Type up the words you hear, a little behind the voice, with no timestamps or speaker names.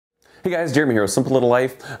Hey guys, Jeremy here with Simple Little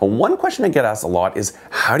Life. One question I get asked a lot is,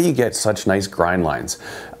 how do you get such nice grind lines?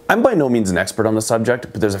 I'm by no means an expert on the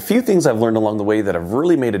subject, but there's a few things I've learned along the way that have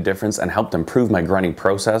really made a difference and helped improve my grinding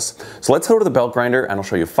process. So let's head over to the belt grinder and I'll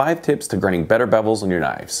show you 5 tips to grinding better bevels on your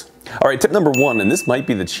knives. Alright, tip number 1, and this might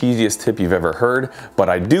be the cheesiest tip you've ever heard, but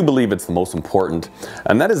I do believe it's the most important,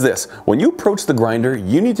 and that is this. When you approach the grinder,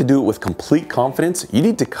 you need to do it with complete confidence. You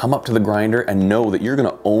need to come up to the grinder and know that you're going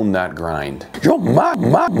to own that grind. You're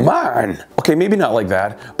mine! Okay, maybe not like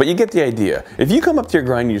that, but you get the idea. If you come up to your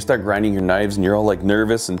grind and you start grinding your knives and you're all like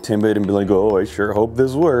nervous and timid and be like, oh, I sure hope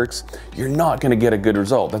this works, you're not going to get a good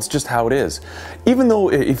result. That's just how it is. Even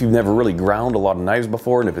though if you've never really ground a lot of knives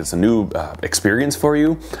before and if it's a new experience for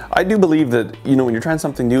you, I do believe that, you know, when you're trying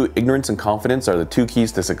something new, ignorance and confidence are the 2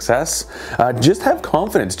 keys to success. Just have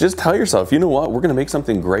confidence. Just tell yourself, you know what, we're going to make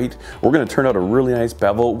something great. We're going to turn out a really nice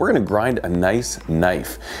bevel. We're going to grind a nice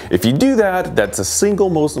knife. If you do that, that's the single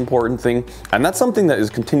most important thing, and that's something that is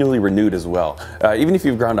continually renewed as well. Even if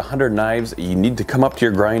you've ground 100 knives, you need to come up to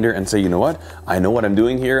your grinder and say, you know what, I know what I'm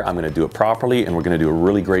doing here. I'm going to do it properly, and we're going to do a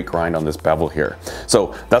really great grind on this bevel here.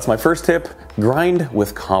 So that's my first tip, grind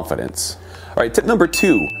with confidence. All right, tip number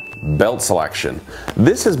 2. Belt selection.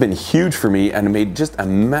 This has been huge for me and made just a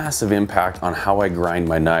massive impact on how I grind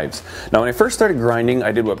my knives. Now, when I first started grinding,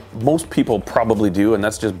 I did what most people probably do, and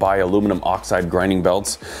that's just buy aluminum oxide grinding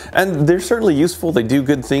belts. And they're certainly useful, they do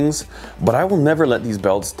good things, but I will never let these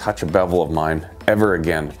belts touch a bevel of mine ever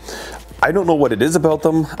again. I don't know what it is about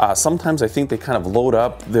them. Sometimes I think they kind of load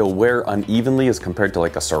up, they'll wear unevenly as compared to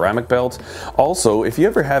like a ceramic belt. Also, if you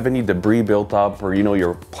ever have any debris built up or you know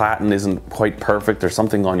your platen isn't quite perfect or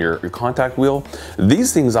something on your contact wheel,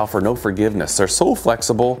 these things offer no forgiveness. They're so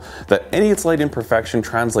flexible that any slight imperfection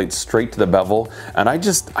translates straight to the bevel, and I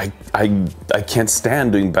can't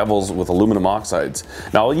stand doing bevels with aluminum oxides.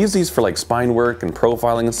 Now I'll use these for like spine work and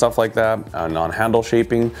profiling and stuff like that, and on handle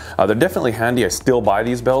shaping. They're definitely handy. I still buy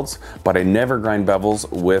these belts, but I never grind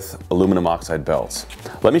bevels with aluminum oxide belts.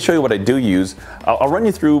 Let me show you what I do use. I'll run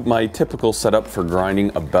you through my typical setup for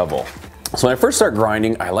grinding a bevel. So when I first start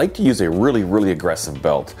grinding, I like to use a really aggressive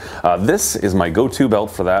belt. This is my go-to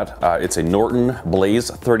belt for that. It's a Norton Blaze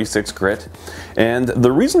 36 grit. And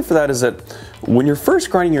the reason for that is that when you're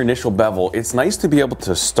first grinding your initial bevel, it's nice to be able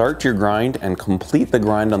to start your grind and complete the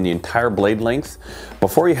grind on the entire blade length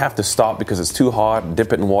before you have to stop because it's too hot,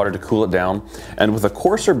 dip it in water to cool it down. And with a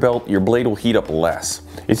coarser belt, your blade will heat up less.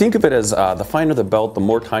 You think of it as the finer the belt, the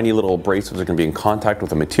more tiny little abrasives are going to be in contact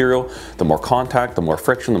with the material. The more contact, the more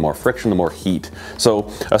friction, the more heat.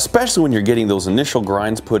 So especially when you're getting those initial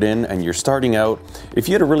grinds put in and you're starting out, if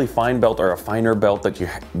you had a really fine belt or a finer belt that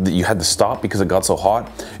you had to stop because it got so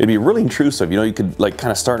hot, it'd be really intrusive. You know, you could like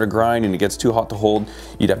kind of start a grind and it gets too hot to hold.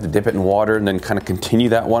 You'd have to dip it in water and then kind of continue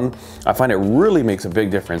that one. I find it really makes a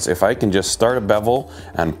big difference if I can just start a bevel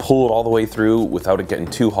and pull it all the way through without it getting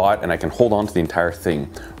too hot, and I can hold on to the entire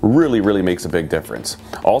thing. Really makes a big difference.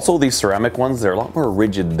 Also, these ceramic ones, they're a lot more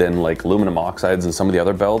rigid than like aluminum oxides and some of the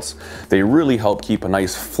other belts. They really help keep a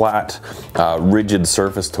nice flat, rigid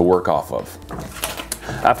surface to work off of.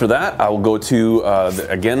 After that, I will go to,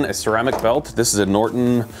 again, a ceramic belt. This is a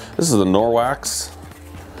Norton, this is a Norwax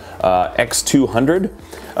X200.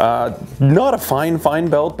 Not a fine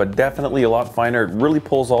belt, but definitely a lot finer. It really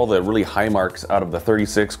pulls all the really high marks out of the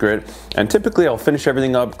 36 grit. And typically I'll finish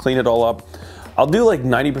everything up, clean it all up. I'll do like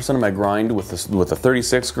 90% of my grind with the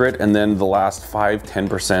 36 grit, and then the last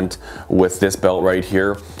 5–10% with this belt right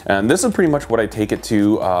here. And this is pretty much what I take it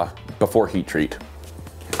to before heat treat.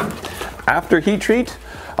 After heat treat,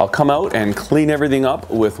 I'll come out and clean everything up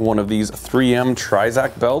with one of these 3M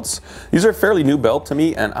Trizac belts. These are a fairly new belt to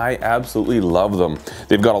me, and I absolutely love them.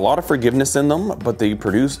 They've got a lot of forgiveness in them, but they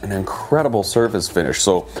produce an incredible surface finish.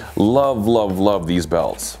 So love these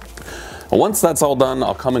belts. Once that's all done,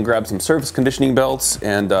 I'll come and grab some surface conditioning belts,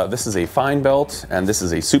 and this is a fine belt, and this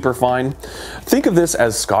is a super fine. Think of this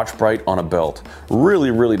as Scotch-Brite on a belt.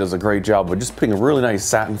 Really does a great job of just putting a really nice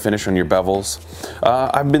satin finish on your bevels.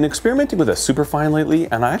 I've been experimenting with a super fine lately,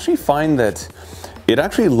 and I actually find that it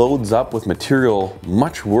actually loads up with material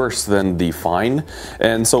much worse than the fine.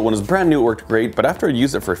 And so when it was brand new, it worked great, but after I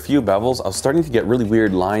used it for a few bevels, I was starting to get really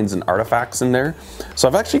weird lines and artifacts in there. So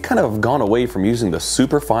I've actually kind of gone away from using the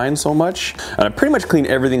super fine so much, and I pretty much clean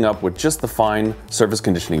everything up with just the fine surface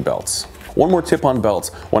conditioning belts. One more tip on belts.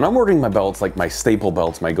 When I'm ordering my belts, like my staple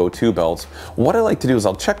belts, my go-to belts, what I like to do is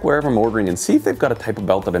I'll check wherever I'm ordering and see if they've got a type of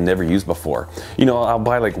belt that I've never used before. You know, I'll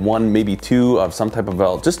buy like one, maybe two of some type of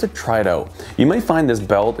belt just to try it out. You might find this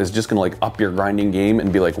belt is just gonna like up your grinding game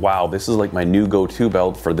and be like, wow, this is like my new go-to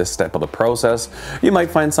belt for this step of the process. You might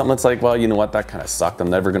find something that's like, well, you know what, that kind of sucked. I'm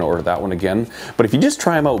never gonna order that one again. But if you just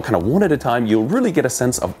try them out kind of one at a time, you'll really get a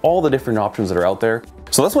sense of all the different options that are out there.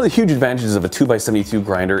 So that's one of the huge advantages of a 2x72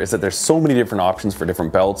 grinder, is that there's so many different options for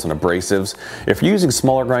different belts and abrasives. If you're using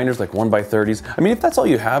smaller grinders like 1x30s, I mean, if that's all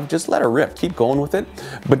you have, just let it rip, keep going with it.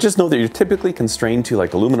 But just know that you're typically constrained to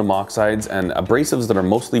like aluminum oxides and abrasives that are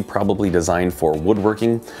mostly probably designed for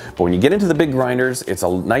woodworking. But when you get into the big grinders, it's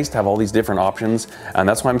nice to have all these different options. And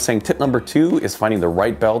that's why I'm saying tip number 2 is finding the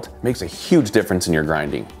right belt makes a huge difference in your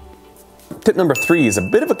grinding. Tip number 3 is a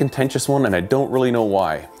bit of a contentious one, and I don't really know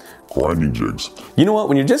why. Grinding jigs. You know what,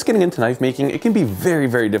 when you're just getting into knife making, it can be very,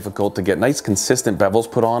 very difficult to get nice consistent bevels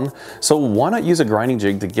put on. So why not use a grinding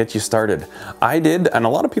jig to get you started? I did, and a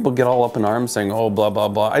lot of people get all up in arms saying, oh, blah, blah,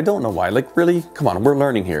 blah. I don't know why. Like, really? Come on, we're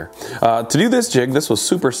learning here. To do this jig, this was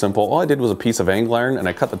super simple. All I did was a piece of angle iron, and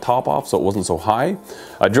I cut the top off so it wasn't so high.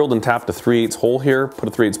 I drilled and tapped a 3/8 hole here, put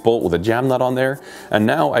a 3/8 bolt with a jam nut on there, and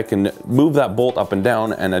now I can move that bolt up and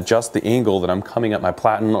down and adjust the angle that I'm coming at my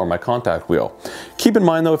platen or my contact wheel. Keep in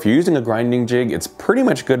mind though, if you're using a grinding jig, it's pretty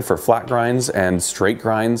much good for flat grinds and straight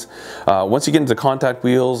grinds. Once you get into contact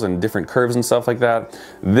wheels and different curves and stuff like that,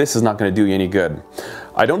 this is not going to do you any good.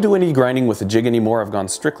 I don't do any grinding with a jig anymore. I've gone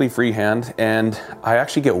strictly freehand, and I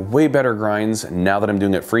actually get way better grinds now that I'm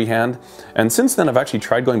doing it freehand. And since then, I've actually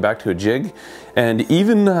tried going back to a jig, and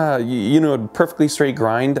even you know, a perfectly straight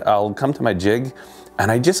grind, I'll come to my jig and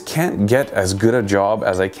I just can't get as good a job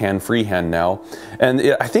as I can freehand now.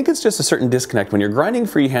 And I think it's just a certain disconnect. When you're grinding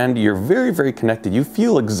freehand, you're very, very connected. You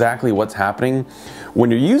feel exactly what's happening. When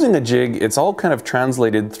you're using a jig, it's all kind of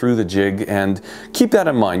translated through the jig, and keep that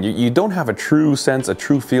in mind. You don't have a true sense, a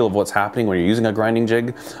true feel of what's happening when you're using a grinding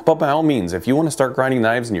jig. But by all means, if you want to start grinding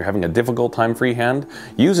knives and you're having a difficult time freehand,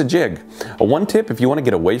 use a jig. One tip, if you want to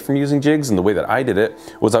get away from using jigs, and the way that I did it,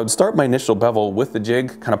 was I would start my initial bevel with the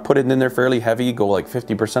jig, kind of put it in there fairly heavy, go like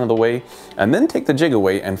 50% of the way, and then take the jig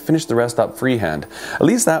away and finish the rest up freehand. At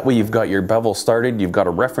least that way you've got your bevel started, you've got a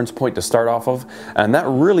reference point to start off of, and that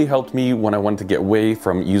really helped me when I wanted to get away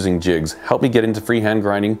from using jigs. Helped me get into freehand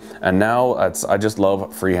grinding, and now I just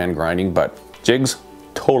love freehand grinding, but jigs,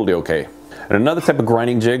 totally okay. And another type of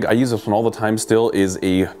grinding jig, I use this one all the time still, is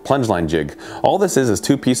a plunge line jig. All this is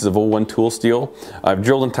 2 pieces of 01 tool steel. I've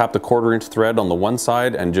drilled and tapped a 1/4 inch thread on the one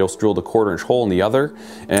side and just drilled a 1/4 inch hole in the other.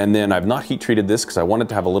 And then I've not heat treated this because I wanted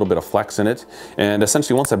to have a little bit of flex in it. And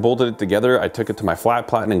essentially once I bolted it together, I took it to my flat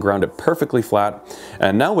platen and ground it perfectly flat.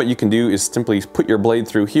 And now what you can do is simply put your blade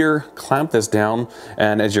through here, clamp this down,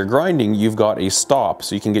 and as you're grinding, you've got a stop.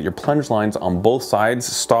 So you can get your plunge lines on both sides,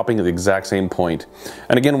 stopping at the exact same point.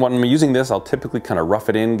 And again, when I'm using this, I'll typically kind of rough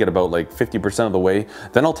it in, get about like 50% of the way.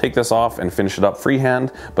 Then I'll take this off and finish it up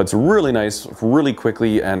freehand, but it's really nice, really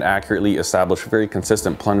quickly and accurately establish very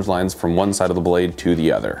consistent plunge lines from one side of the blade to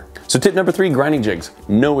the other. So tip number 3, grinding jigs.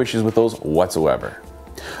 No issues with those whatsoever.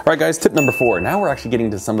 Alright guys, tip number 4. Now we're actually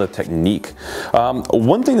getting to some of the technique.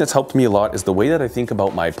 One thing that's helped me a lot is the way that I think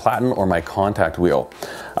about my platen or my contact wheel.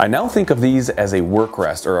 I now think of these as a work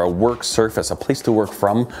rest or a work surface, a place to work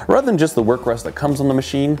from, rather than just the work rest that comes on the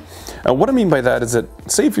machine. What I mean by that is that,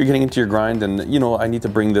 say if you're getting into your grind and, you know, I need to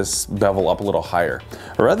bring this bevel up a little higher.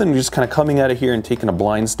 Rather than just kind of coming out of here and taking a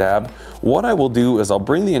blind stab, what I will do is I'll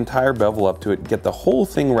bring the entire bevel up to it, get the whole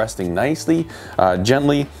thing resting nicely,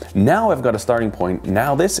 gently. Now I've got a starting point.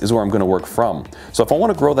 Now this is where I'm going to work from. So if I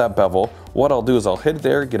want to grow that bevel, what I'll do is I'll hit it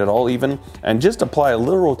there, get it all even, and just apply a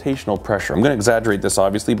little rotational pressure. I'm going to exaggerate this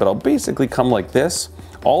obviously, but I'll basically come like this,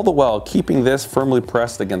 all the while keeping this firmly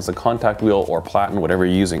pressed against the contact wheel or platen, whatever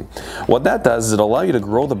you're using. What that does is it'll allow you to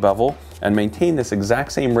grow the bevel and maintain this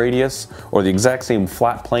exact same radius or the exact same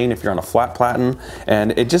flat plane if you're on a flat platen,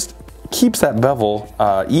 and it just keeps that bevel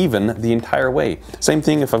even the entire way. Same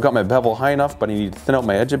thing if I've got my bevel high enough but I need to thin out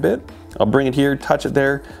my edge a bit, I'll bring it here, touch it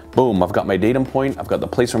there, boom, I've got my datum point, I've got the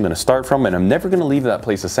place where I'm going to start from, and I'm never going to leave that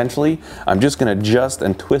place essentially. I'm just going to adjust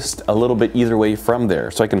and twist a little bit either way from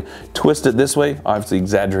there. So I can twist it this way, obviously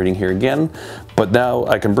exaggerating here again, but now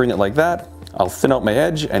I can bring it like that. I'll thin out my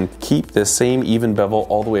edge and keep this same even bevel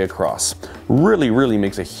all the way across. Really, really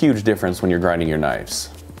makes a huge difference when you're grinding your knives.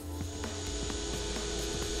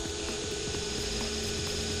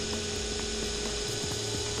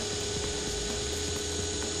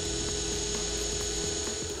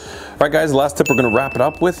 Alright guys, the last tip we're going to wrap it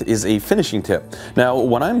up with is a finishing tip. Now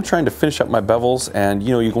when I'm trying to finish up my bevels and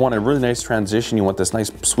you want a really nice transition, you want this nice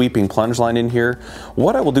sweeping plunge line in here,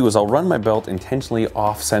 what I will do is I'll run my belt intentionally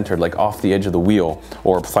off-centered, like off the edge of the wheel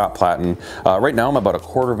or flat platen. Right now I'm about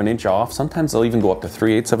 1/4 of an inch off. Sometimes I'll even go up to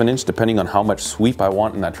 3/8 of an inch depending on how much sweep I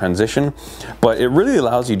want in that transition. But it really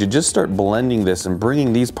allows you to just start blending this and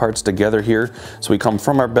bringing these parts together here. So we come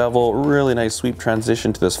from our bevel, really nice sweep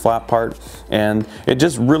transition to this flat part, and it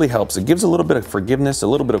just really helps. It gives a little bit of forgiveness, a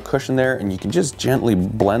little bit of cushion there, and you can just gently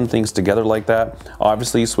blend things together like that.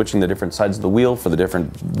 Obviously switching the different sides of the wheel for the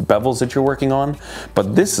different bevels that you're working on.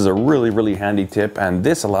 But this is a really handy tip, and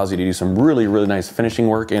this allows you to do some really nice finishing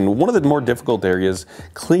work in one of the more difficult areas,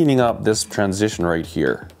 cleaning up this transition right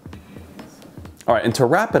here. All right, and to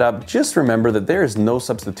wrap it up, just remember that there is no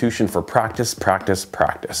substitution for practice, practice,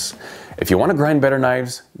 practice. If you want to grind better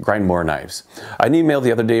knives, grind more knives. I had an email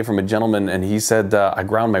the other day from a gentleman and he said, I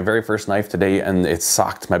ground my very first knife today and it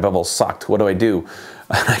sucked, my bevel sucked, what do I do?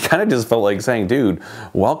 And I kind of just felt like saying, dude,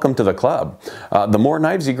 welcome to the club. The more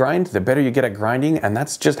knives you grind, the better you get at grinding, and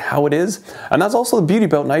that's just how it is. And that's also the beauty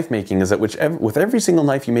about knife making, is that with every single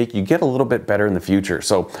knife you make, you get a little bit better in the future.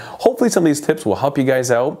 So hopefully some of these tips will help you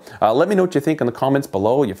guys out. Let me know what you think in the comments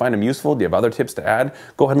below. You find them useful? Do you have other tips to add?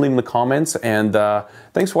 Go ahead and leave them in the comments. And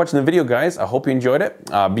thanks for watching the video, guys. I hope you enjoyed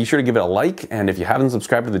it. Be sure to give it a like, and if you haven't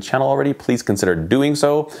subscribed to the channel already, please consider doing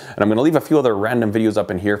so. And I'm going to leave a few other random videos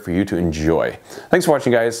up in here for you to enjoy. Thanks for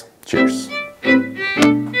watching, guys. Cheers.